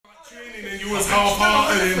Training and you was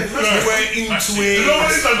half-hearted and you weren't into it. You know what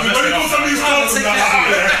it is? When you go to these clubs and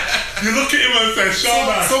you look at him and say, Sean.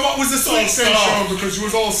 So what was the switch then, Sean? Because you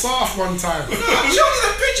was all soft one time. Show me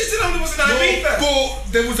the pictures and there wasn't Ibiza.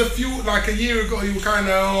 But there was a few, like a year ago, you were kind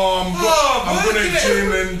of, I'm going to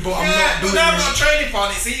gym but I'm not doing it. But now I've got a training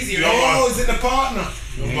partner, it's easier. Oh, is it the partner?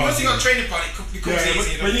 Once you got a training partner, it becomes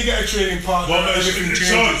easier. When you get a training partner, everything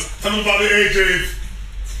Sean, changes. tell me about the AJs.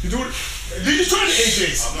 You do it. Did you try the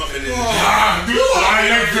AJs? I'm not in it.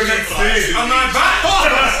 The next day. On my back.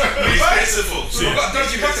 It's pitiful. I've got a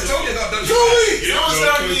dodgy back. I told you I got a dodgy 2 back. weeks! You know what's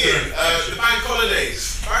down here? The bank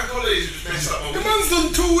holidays. Bank holidays just messed up. The man's done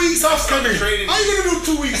 2 weeks off, Kevin. Training. How you going to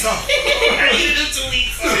do 2 weeks off? You do 2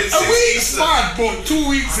 weeks. A week's bad, but 2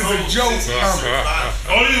 weeks is a joke.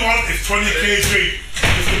 All you want is 20 kg.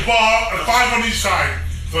 It's the bar and 5 on each side.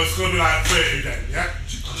 So it's going to be like 30 then, yeah?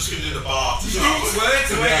 I'm just going to do the bar. Groups work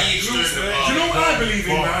the way you groups work. Do you know what I believe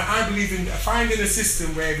in, man? I believe in finding a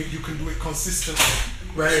system where you can do it consistently.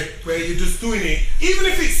 Where you're just doing it, even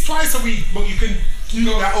if it's twice a week, but you can do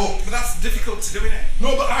that up. But that's difficult to do, innit?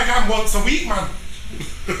 No, but like I'm once a week, man.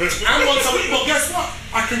 I'm once a week, but guess what?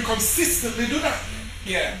 I can consistently do that.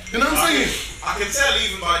 Yeah. You know what I'm saying? I can tell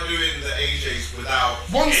even by doing the AJs without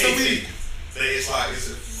Once a anything, week. that it's like it's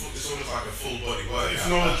almost like a full body workout. It's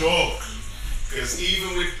no joke. Because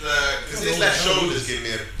even with because his left shoulders give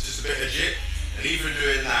me just a bit of jit, and even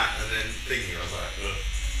doing that and then thinking, I was like, ugh,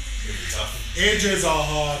 it's gonna be tough. AJs are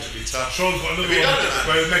hard. It's gonna be tough. Sean's got another Have you one done it, man?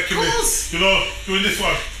 where he's making Of me, course. you know, doing this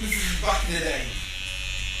one. This is back in the day.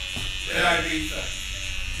 Yeah. Ibiza.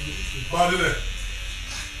 Bad, isn't it?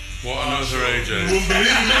 What another AJ? You wouldn't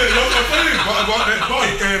believe me, innit? Look, I'm telling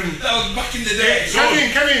you. That was back in the day.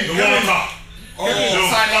 Kevin, The water.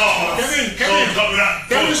 Kevin, Got me that.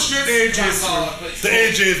 demonstrate the AJs. The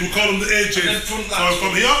AJs, we call them the AJs. And then front So lateral.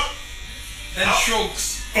 from here, Then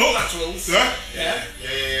shrugs. Oh. Laterals. yeah, Yeah.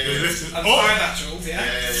 listen, And up, thigh laterals,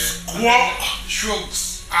 yeah. squat,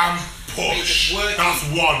 Shrugs. and push. Working. That's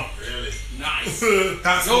one. Really? Nice.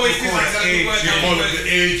 That's No, what it's we call like that it. good workout. We call it the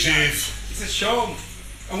AJs. It's a show.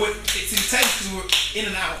 And it's intense because we're in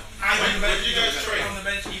and out. I'm on the bench. When do you guys train? I'm on the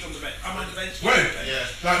bench. He's on the bench. I'm on the bench. When? Yeah.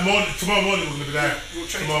 Like morning, tomorrow morning we're gonna be there. We'll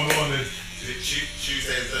train Tomorrow morning. Is it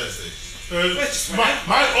Tuesday and Thursday? Just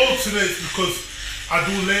My alternate because I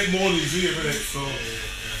do late mornings here, innit? So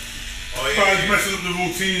Oh if I was messing up the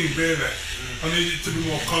routine, baby. I need it to be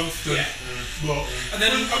more constant. Yeah. But And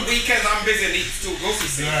then on weekends I'm busy and he still goes to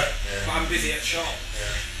see. Yeah. But I'm busy at shop.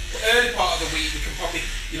 But early part of the week we can probably,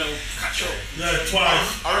 catch up. yeah, twice.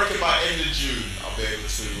 I reckon by end of June I'll be able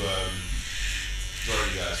to join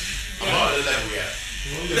you guys. I'm not at the level yet.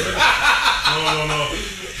 No.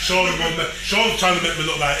 Sean's trying to make me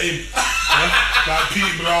look like him. Yeah? Like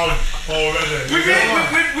Pete Brown already.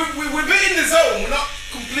 We're a bit in the zone. We're not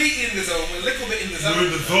completely in the zone. We're a little bit in the zone. We're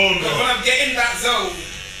in the zone, But though. when I'm getting that zone,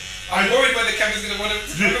 I'm worried whether Kevin's going to want to.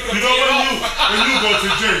 You know when you go to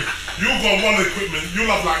gym, you go on one equipment, you'll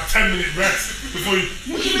have like 10-minute rest before you.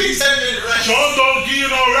 What do you mean 10-minute rest? Sean don't give you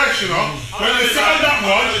no rest, you know. When you sit on that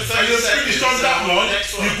one, and you're 30 finished on that one,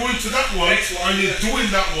 next one. you're going to that one, and you're doing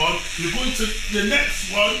that one, you're going to the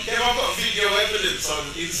next one. Yeah, I've got video evidence on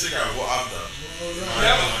Instagram of what I've done.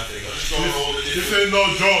 I think I just go on all the This different ain't no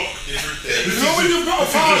joke. things. You know when you've got a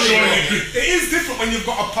This is the party, showing. it is different when you've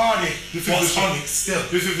got a party. This is What's the on it still.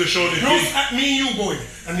 This is the show they You know, do. at me and you going,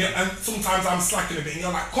 and sometimes I'm slacking a bit, and you're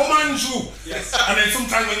like, come on, Drew. Yes. And then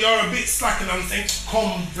sometimes when you're a bit slacking, I'm saying,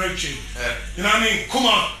 come, Brecci. You know what I mean? Come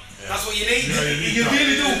on. That's what you need. You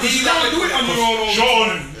really do, because you can't do it on your own all the Sean,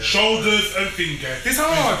 time. shoulders and finger. It's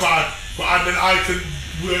hard. bad, but then I can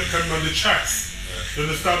work on the chest. You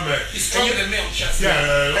understand me? You're stronger than me on chest. Yeah,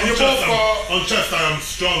 And on you chest, both got on chest I am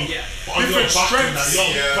strong. Yeah. But on your different back and that,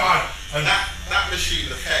 strengths. you're Yeah. bad. And That machine,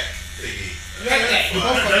 the pec thingy. You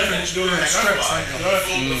both got different strengths.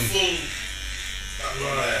 The full. That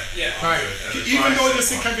one there. Yeah. Right. Even though you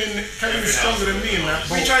see Kevin is stronger than me in that,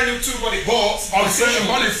 We but try and do two body parts. on certain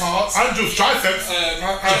body parts, and just triceps. I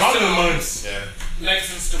Bad in mine. Yeah.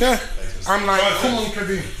 Legs and stuff. yeah, I'm like, come on,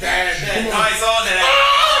 Kevin. They're nice, aren't they?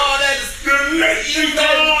 Oh, they're just. The next thing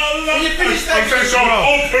When you finish that, I'm saying, Sean,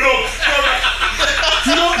 open up. Do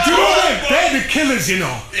you know they're the killers, you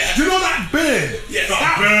know. Yeah. Do you know that bird? Yes.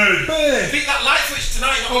 That bird. Bird. Pick that light switch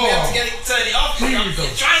tonight, you're not going to be able to get it, turn it off.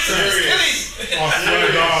 You're trying to kill him. I swear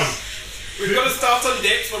to God. We've got to start on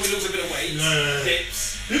dips when we lose a bit of weight. Yeah.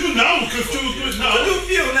 Dips. Even now, we can still do it now. I do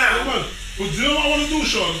feel Come now. on. But do you know what I want to do,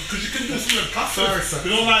 Sean? Because you can do something passive. Sorry,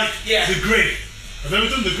 You know, like Yeah. the grid. I've never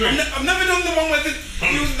done the grid. I've never done the one where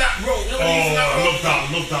they're using that rope. Oh, I love that.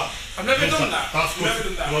 Love that. I've never done that. That's good. Never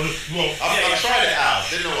done that. Well, I've tried it out.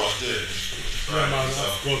 Didn't know what I was doing. Yeah, man,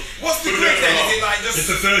 that's good. What's the But grid then? then, Is it like just... It's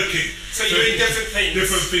a circuit. So you're doing different things?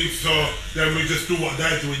 Different things, so then we just do what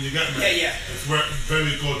they're doing, you get me? Yeah, yeah. It's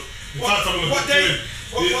very good. In fact, I'm what gonna be day-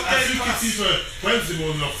 doing. what I day think class? it's either Wednesday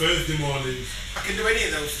morning or Thursday morning. I can do any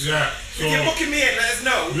of those. Yeah. If you're booking me in, let us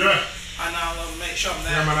know. Yeah. And I'll make sure I'm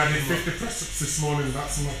there. Yeah, man, I did 50 press-ups this morning.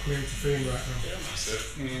 That's my claim to fame right now.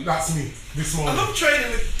 That's me this I morning. love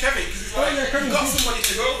training with Kevin because it's like yeah, Kevin's you've got good. somebody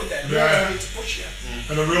to go with them. Yeah. You need to push you.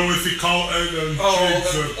 And then we always see Carlton and Oh,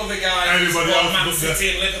 Triggs the and other guys, anybody else Man but them. City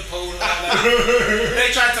and Liverpool and all that. They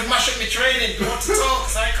tried to mash up my training. You want to talk?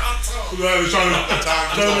 Because I can't talk. Yeah, they're trying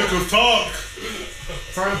to make us talk.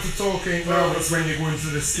 Time to talk ain't now, it's when you go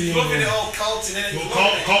into the steam Loving it room. all Carlton, innit? Well,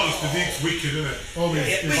 Carlton's physique's wicked, isn't it? Always.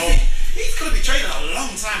 Yeah, it's- but he's going to be training a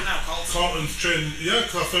long time now, Carlton. Carlton's training, yeah,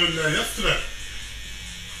 because I saw him there yesterday.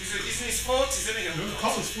 He's in his 40s, isn't he? Yeah,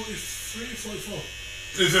 Carlton's 43, 44.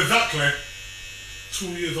 He's exactly 2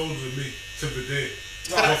 years older than me to the day.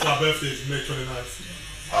 What's my birthday is May 29th.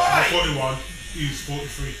 I'm 41, he's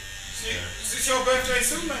 43. So it's your birthday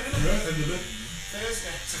soon, mate, isn't it? Yeah, end of the day.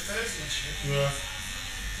 Thursday. It's a Thursday, actually. Yeah.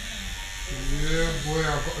 Yeah, boy,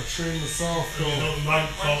 I've got to train myself. You know, man,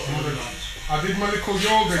 Carlton. I did my little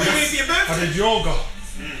yoga. What do you mean for your birthday? I did yoga.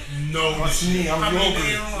 No, That's me, I'm How many yoga.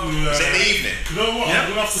 Yeah. Is it in the evening? You know what? I'm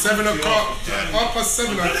gonna have to 7 o'clock, Yeah.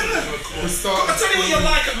 7:30, we start. I'll tell you what you're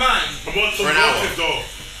like at mine. I want some For an hour. notice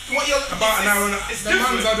though. What you're About an hour and a half. It's The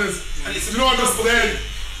man's different. others. And it's a You know, I'm just there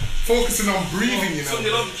focusing on breathing, you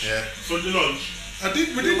Sunday know. lunch. Yeah. Sunday lunch.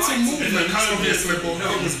 We did some movements, obviously, but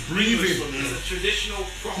it was breathing. It's a traditional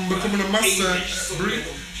I'm becoming a master. English Sunday Breathe.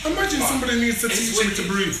 lunch. Imagine somebody needs to It's teach me to wicked.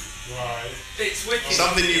 breathe. Right. It's wicked.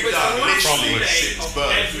 Something you've It's the done last literally Sunday since of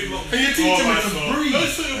birth. every month. And you're teaching me to No, breathe.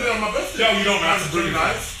 it's still be on my birthday. Yeah, you don't have to breathe.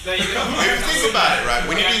 There you go. If you think about it, right,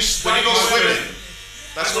 when you go swimming,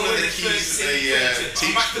 that's one of the keys that they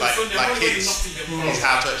teach like kids is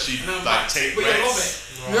how to actually like take But you love breaths. it.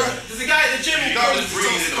 Yeah. There's a guy at the gym You who can't goes just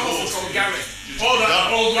breathe in the called water. Gary. All that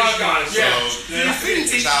Done. old English guy. guys, So yeah. I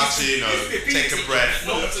think it's how to, you know, take a breath,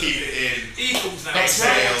 keep it in, Eagles now.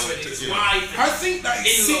 exhale, It's you know. wide. I think that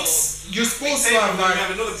it's In-laws. 6. You're supposed Big to have table, we have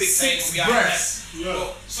like another big 6 table, we have breaths. Yeah.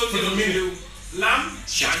 But Sunday For the lunch we minute. do lamb,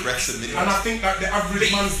 Six shank, breaths a minute. And I think that the average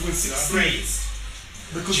beef, man's doing 6 braised.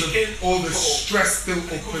 because chicken, of all the pork. stress built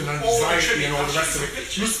up and All the anxiety trivia and all the rest of actually it.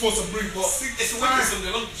 is a You're supposed to breathe But 6 it's a wicked times.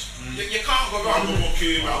 Sunday lunch. You can't go wrong.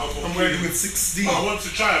 I'm working with 6D. I want to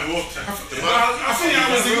try a water. I think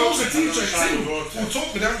I was a yoga teacher too, who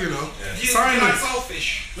taught me that, you know. Do you Simon. like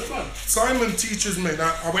saltfish? Simon teaches me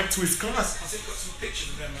that. I went to his class. I think I've got some pictures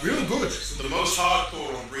of them. Real good. The most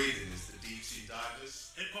hardcore on breathing is